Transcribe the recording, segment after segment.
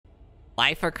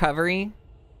Life recovery?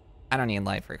 I don't need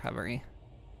life recovery.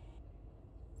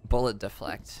 Bullet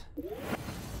deflect.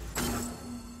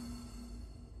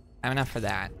 I have enough for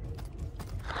that.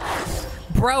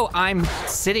 Bro, I'm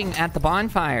sitting at the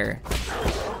bonfire.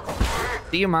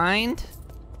 Do you mind?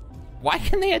 Why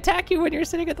can they attack you when you're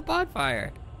sitting at the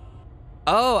bonfire?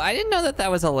 Oh, I didn't know that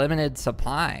that was a limited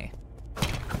supply.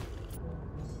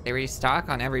 They restock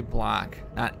on every block.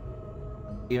 Not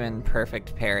even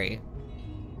perfect parry.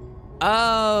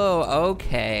 Oh,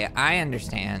 okay. I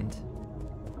understand.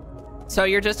 So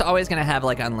you're just always gonna have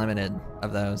like unlimited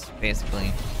of those,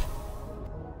 basically.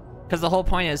 Because the whole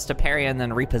point is to parry and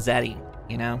then reposetti,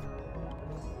 you know?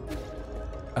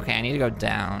 Okay, I need to go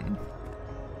down.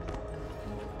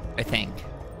 I think.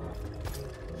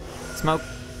 Smoke.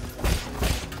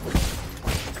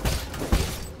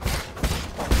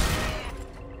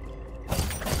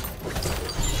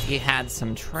 He had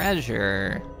some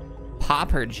treasure.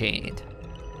 Popper jade.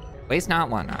 Waste not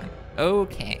one on.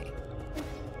 Okay.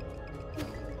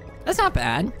 That's not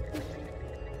bad.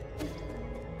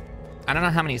 I don't know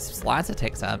how many slots it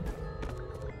takes up.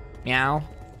 Meow.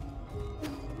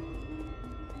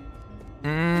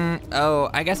 Oh,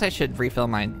 I guess I should refill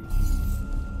my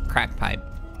crack pipe.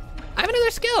 I have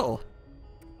another skill.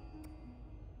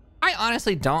 I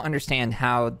honestly don't understand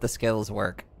how the skills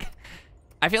work.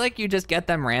 I feel like you just get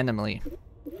them randomly.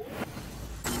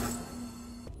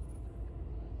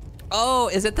 Oh,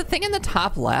 is it the thing in the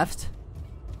top left?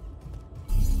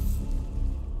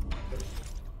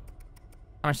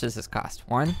 How much does this cost?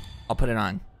 1? I'll put it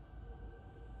on.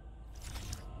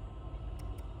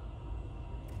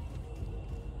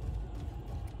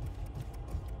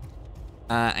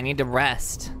 I need to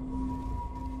rest.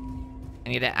 I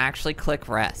need to actually click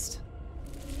rest.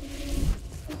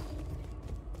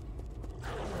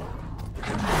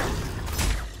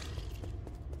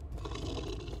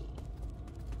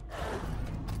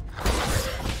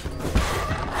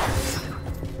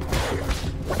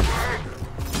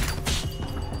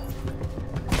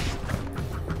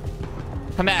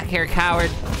 Come back here, coward.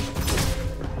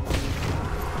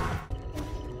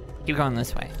 Keep going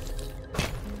this way.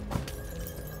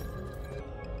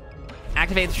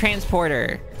 Activate the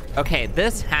transporter. Okay,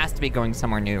 this has to be going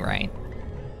somewhere new, right?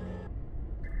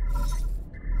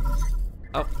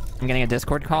 Oh, I'm getting a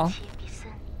Discord call.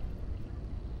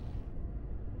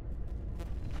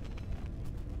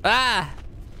 Ah!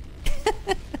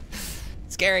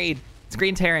 Scary.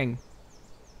 Screen tearing.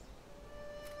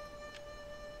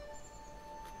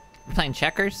 We're playing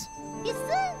checkers?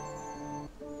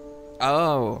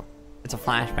 Oh, it's a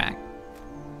flashback.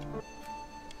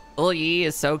 Lil Yi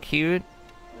is so cute.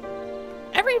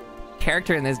 Every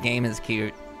character in this game is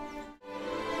cute.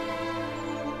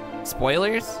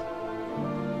 Spoilers?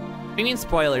 What do you mean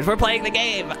spoilers? We're playing the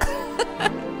game!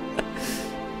 That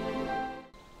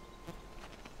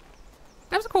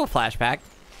was a cool flashback.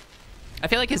 I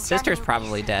feel like his sister's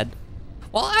probably dead.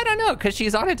 Well, I don't know, because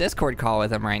she's on a Discord call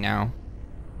with him right now.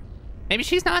 Maybe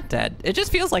she's not dead. It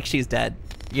just feels like she's dead,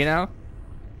 you know?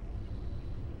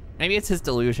 Maybe it's his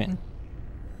delusion.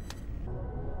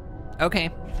 Okay.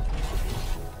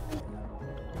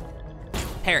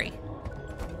 Parry.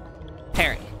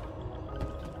 Parry.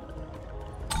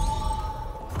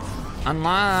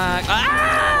 Unlock.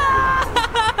 Ah!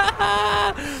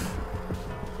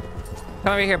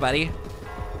 Come over here, buddy.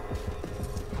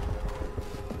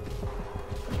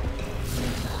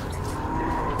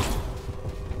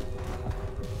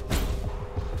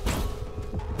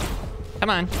 Come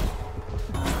on.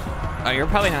 Oh, you're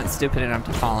probably not stupid enough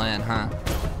to fall in, huh?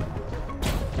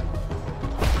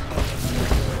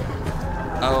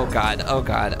 Oh god, oh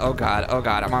god, oh god, oh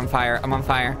god. I'm on fire, I'm on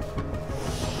fire.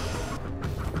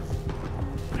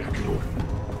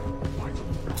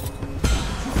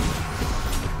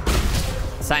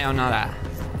 Sayonara.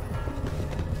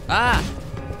 Ah!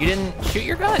 You didn't shoot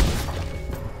your gun.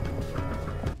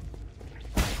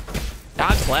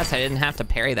 God bless, I didn't have to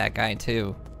parry that guy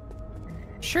too.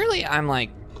 Surely I'm like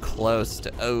close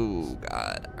to, oh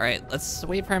god. All right, let's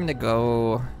wait for him to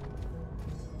go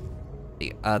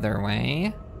the other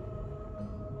way.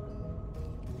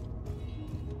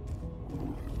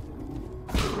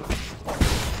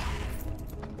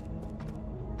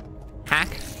 Hack.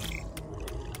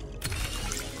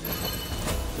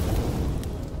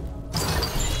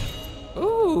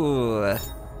 Ooh,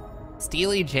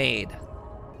 Steely Jade.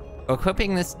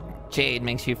 Equipping this jade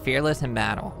makes you fearless in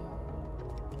battle.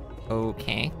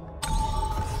 Okay.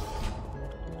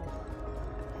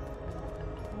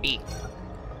 B.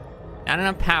 Not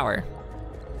enough power.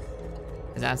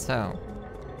 Is that so?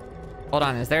 Hold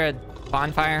on, is there a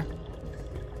bonfire?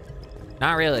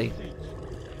 Not really.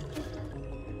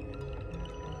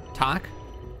 Talk?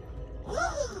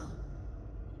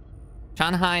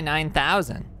 Shanghai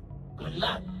 9000.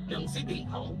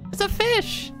 It's a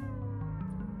fish!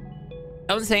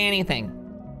 Don't say anything.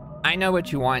 I know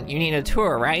what you want. You need a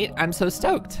tour, right? I'm so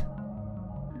stoked.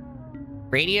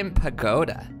 Radiant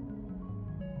Pagoda.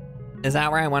 Is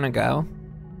that where I want to go?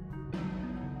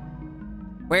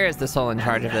 Where is the soul in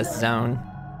charge of this zone?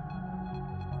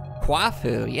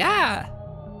 Kwafu, yeah!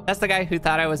 That's the guy who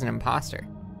thought I was an imposter.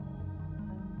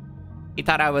 He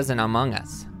thought I was an Among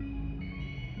Us.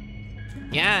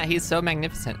 Yeah, he's so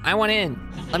magnificent. I want in.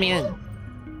 Let me in.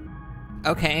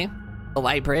 Okay. The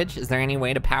light bridge. Is there any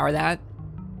way to power that?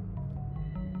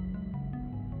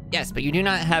 Yes, but you do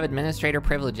not have administrator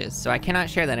privileges, so I cannot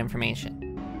share that information.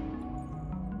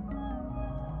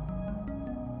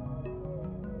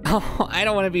 Oh, I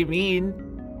don't want to be mean.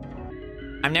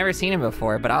 I've never seen him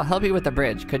before, but I'll help you with the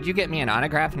bridge. Could you get me an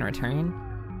autograph in return?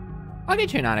 I'll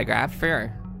get you an autograph,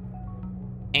 sure.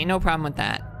 Ain't no problem with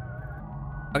that.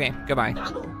 Okay, goodbye.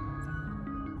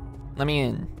 Let me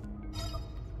in.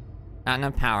 Not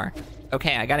enough power.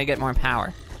 Okay, I gotta get more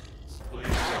power.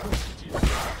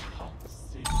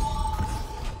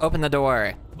 Open the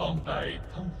door.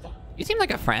 You seem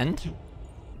like a friend.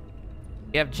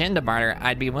 You have gin to barter.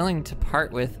 I'd be willing to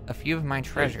part with a few of my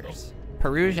treasures.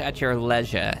 Peruse at your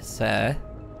leisure, sir.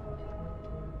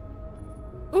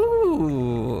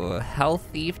 Ooh, Health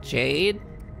Thief Jade.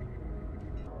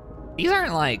 These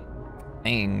aren't like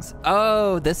things.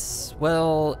 Oh, this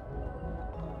will...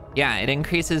 Yeah, it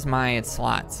increases my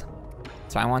slots.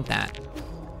 So I want that.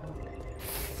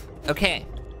 Okay.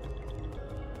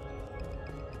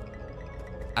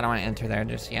 I don't want to enter there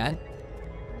just yet.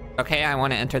 Okay, I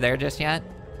want to enter there just yet.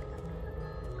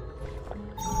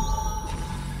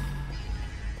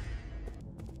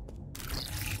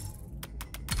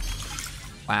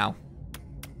 Wow.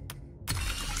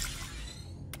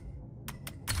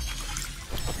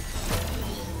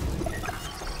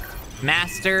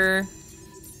 Master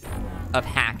of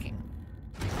hacking.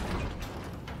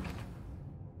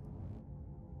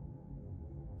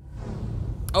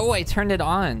 Oh, I turned it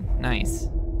on. Nice.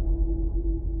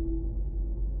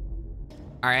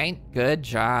 All right, good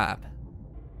job.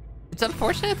 It's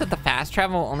unfortunate that the fast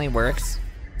travel only works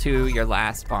to your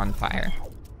last bonfire.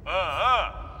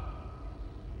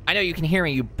 I know you can hear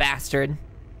me, you bastard.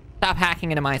 Stop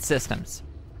hacking into my systems.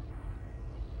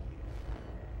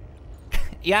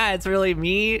 Yeah, it's really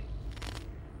me.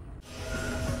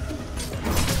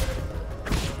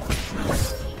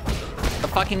 The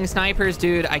fucking snipers,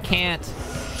 dude, I can't.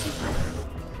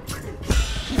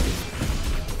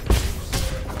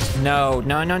 No,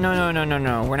 no, no, no, no, no, no,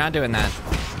 no. We're not doing that.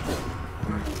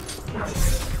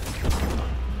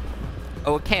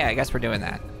 Okay, I guess we're doing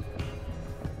that.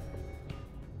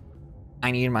 I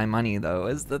need my money, though,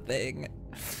 is the thing.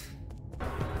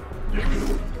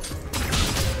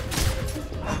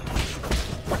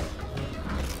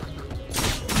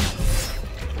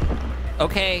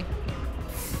 Okay.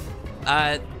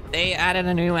 They added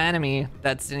a new enemy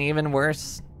that's an even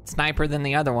worse sniper than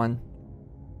the other one.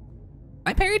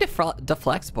 My parry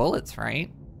deflects bullets, right?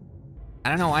 I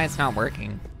don't know why it's not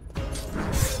working.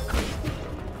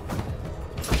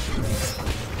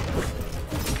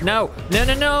 No, no,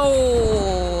 no,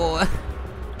 no!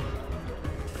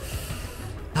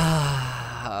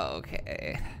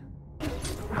 Okay.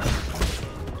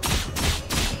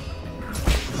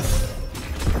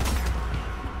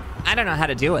 I don't know how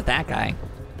to deal with that guy.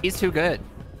 He's too good.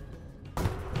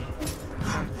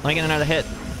 Let me get another hit.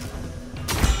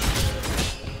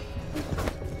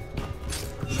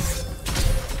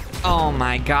 Oh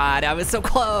my god, I was so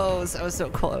close. I was so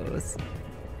close.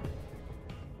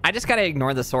 I just gotta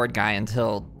ignore the sword guy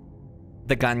until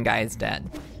the gun guy is dead.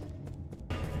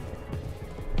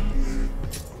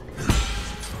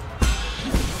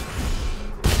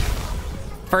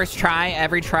 First try,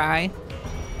 every try.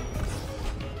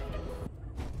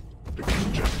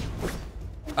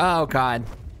 Oh god.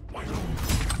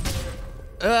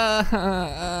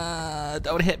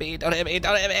 Don't hit me, don't hit me,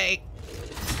 don't hit me.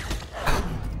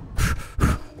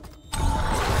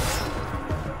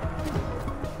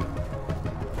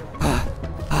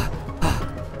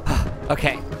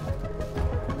 Okay.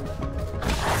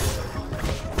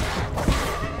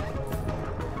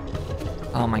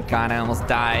 Oh my god, I almost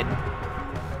died.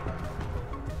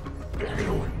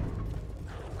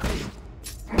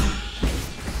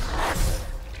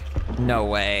 No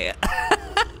way.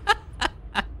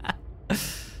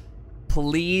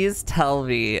 Please tell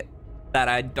me that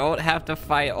I don't have to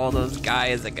fight all those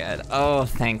guys again. Oh,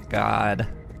 thank God.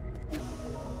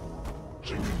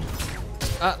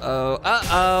 Uh-oh,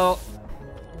 uh-oh.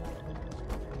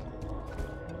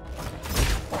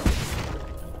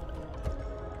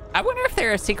 I wonder if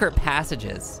there are secret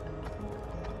passages.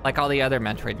 Like all the other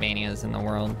Metroidvanias in the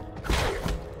world.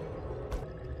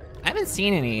 I haven't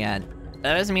seen any yet.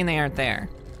 That doesn't mean they aren't there.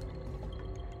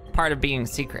 Part of being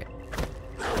secret.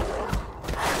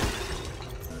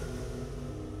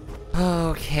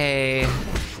 Okay.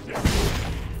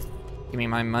 Give me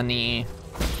my money.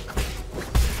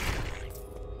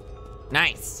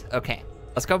 Nice. Okay.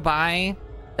 Let's go buy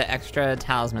the extra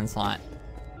talisman slot.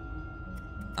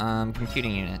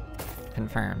 Computing unit.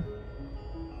 Confirm.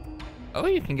 Oh,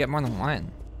 you can get more than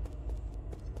one.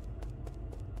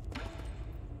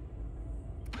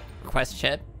 Quest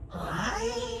chip.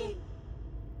 You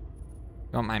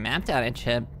want my map data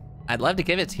chip? I'd love to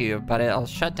give it to you, but it'll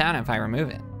shut down if I remove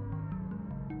it.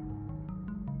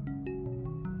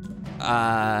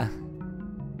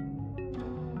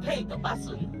 Hey, the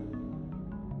button.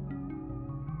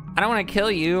 I don't want to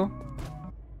kill you.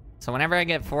 So whenever I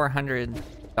get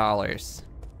 $400.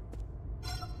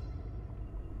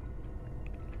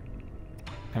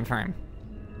 Confirm.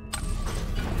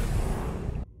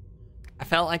 I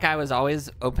felt like I was always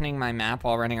opening my map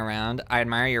while running around. I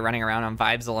admire you running around on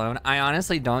vibes alone. I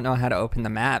honestly don't know how to open the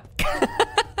map.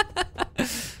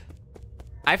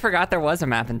 I forgot there was a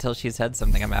map until she said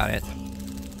something about it.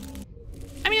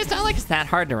 I mean, it's not like it's that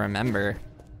hard to remember.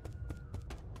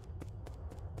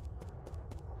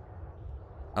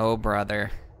 Oh,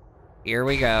 brother. Here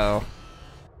we go.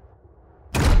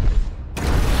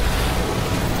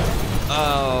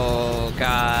 Oh,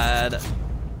 God.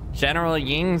 General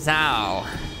Ying Zhao.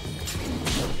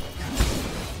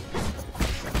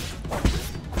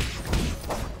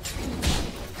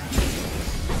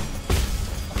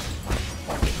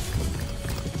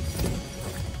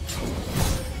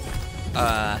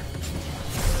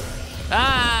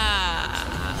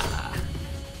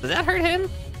 Does that hurt him?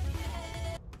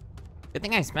 Good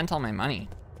thing I spent all my money.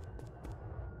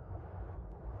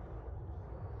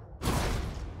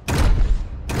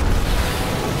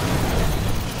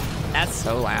 That's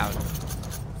so loud.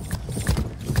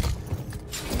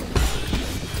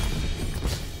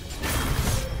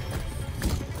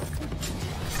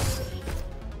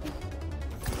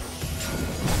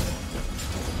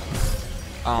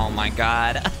 Oh my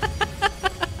God.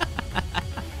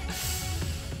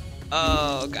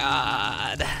 Oh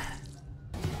God.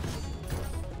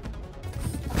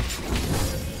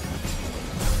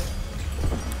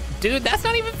 Dude, that's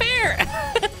not even fair.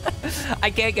 I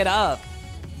can't get up.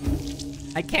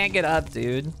 I can't get up,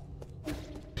 dude.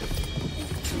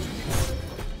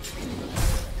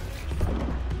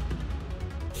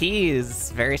 He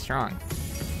is very strong.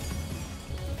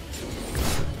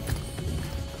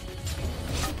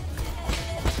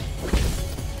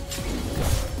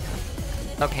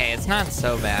 Okay, it's not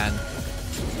so bad.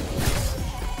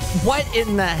 What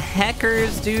in the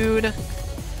heckers, dude?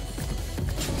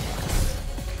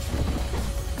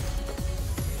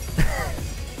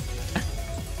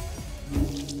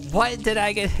 What did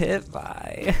I get hit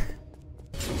by?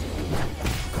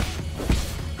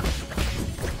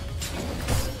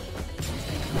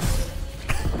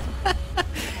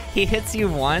 He hits you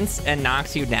once and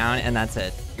knocks you down, and that's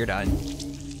it. You're done.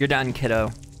 You're done,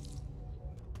 kiddo.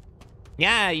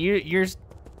 Yeah, you're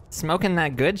smoking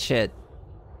that good shit.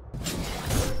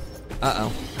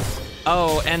 Uh-oh.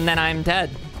 Oh, and then I'm dead.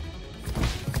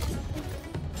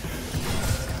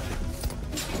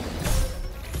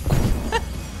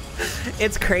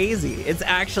 It's crazy. It's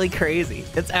actually crazy.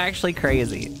 It's actually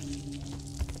crazy.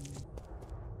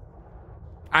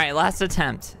 All right, last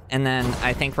attempt, and then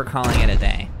I think we're calling it a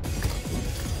day.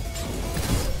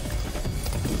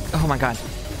 Oh my God.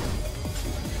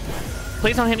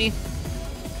 Please don't hit me.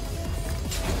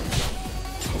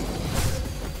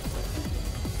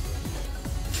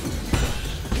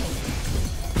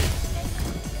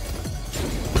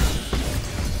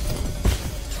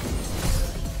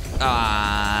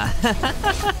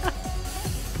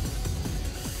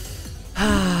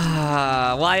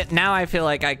 Well, now I feel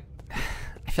like I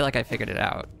figured it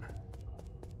out.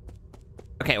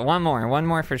 Okay, one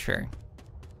more for sure.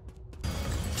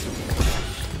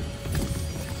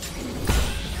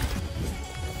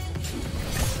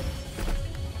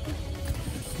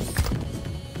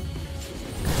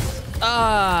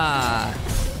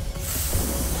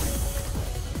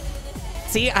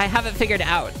 See, I have it figured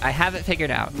out. I have it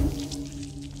figured out.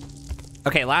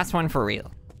 Okay, last one for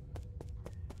real.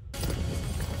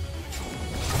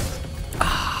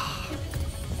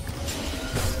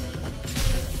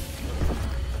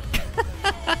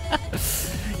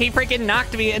 He freaking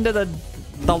knocked me into the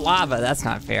lava. That's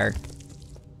not fair.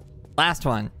 Last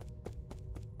one.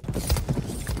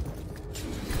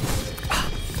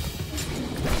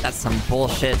 That's some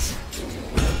bullshit.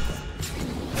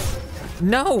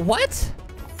 No, what?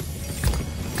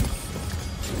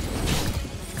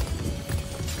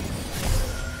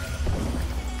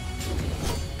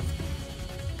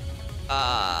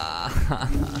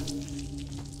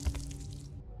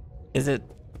 Is it?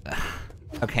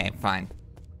 Okay, fine.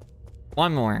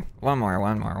 One more.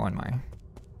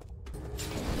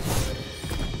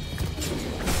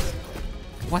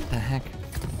 What the heck?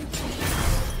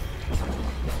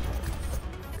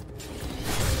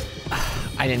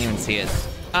 I didn't even see it.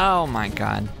 Oh my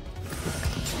god.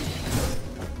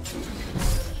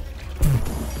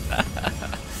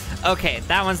 Okay,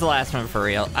 that one's the last one for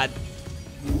real.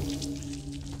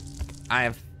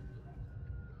 I've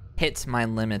hit my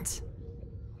limits.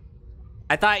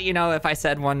 I thought, you know, if I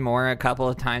said one more a couple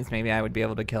of times, maybe I would be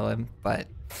able to kill him, but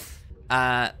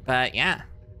yeah.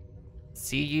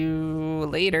 See you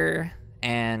later,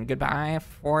 and goodbye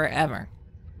forever.